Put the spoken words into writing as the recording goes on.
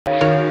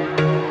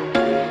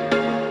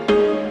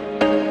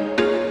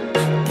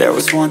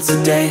was once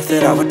a day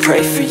that I would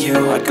pray for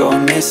you. I'd go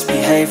and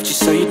misbehave just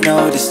so you'd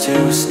notice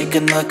too.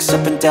 Sneaking looks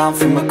up and down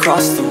from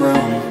across the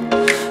room.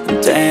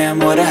 And damn,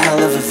 what a hell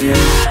of a view.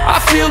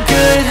 I feel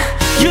good,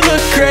 you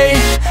look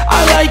great, I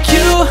like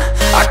you,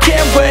 I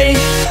can't wait.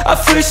 A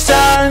first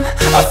time,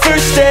 a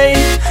first date,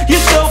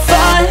 you're so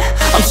fine,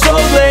 I'm so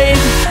late.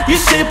 You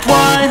sip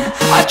wine,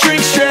 I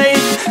drink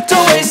straight,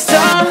 don't waste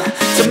time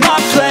to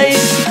my place.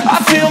 I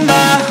feel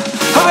my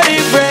heart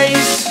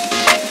erase,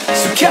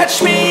 so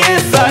catch me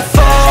if I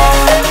fall.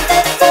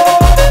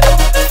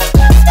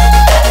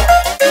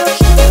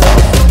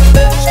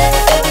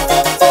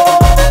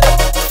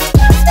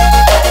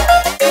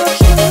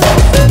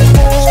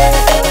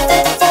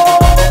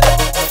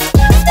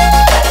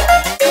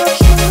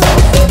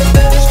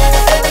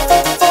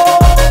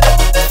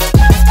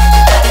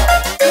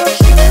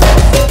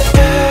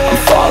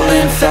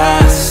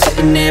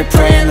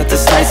 Praying that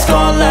this night's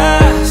gonna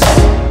last.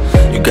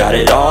 You got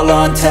it all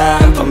on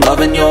tap, I'm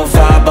loving your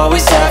vibe,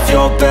 always have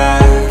your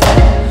back.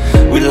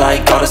 We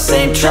like all the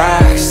same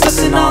tracks,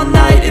 listen all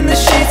night in the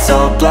sheets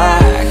all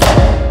black.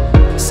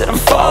 Said I'm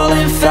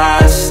falling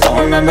fast, don't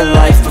remember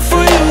life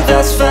before you,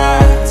 that's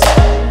fact.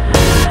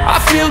 I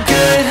feel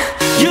good,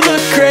 you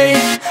look great,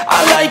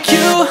 I like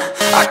you,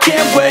 I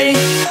can't wait.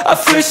 A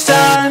first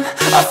time,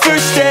 a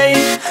first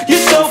date,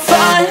 you're so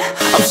fine,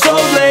 I'm so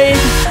late.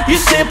 You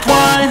sip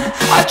wine,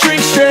 I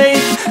drink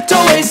straight,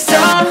 don't waste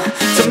time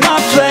to my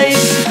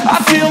place.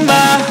 I feel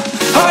my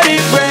heart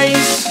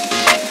erase,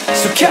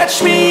 so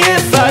catch me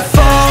if I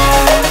fall.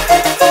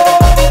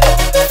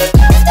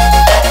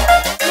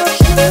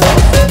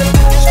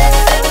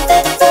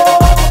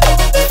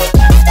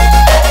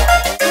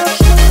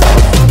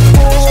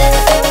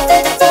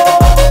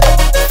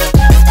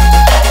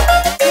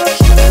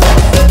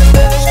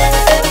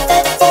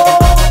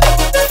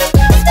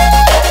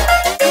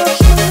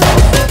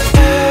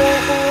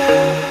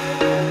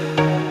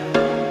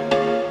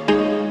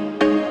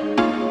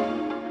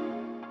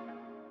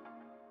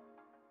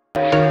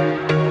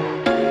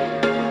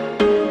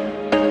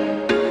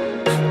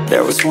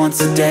 There was once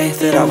a day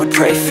that I would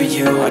pray for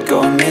you. I'd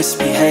go and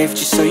misbehave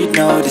just so you'd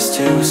notice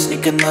too.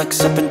 Sneaking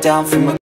looks up and down from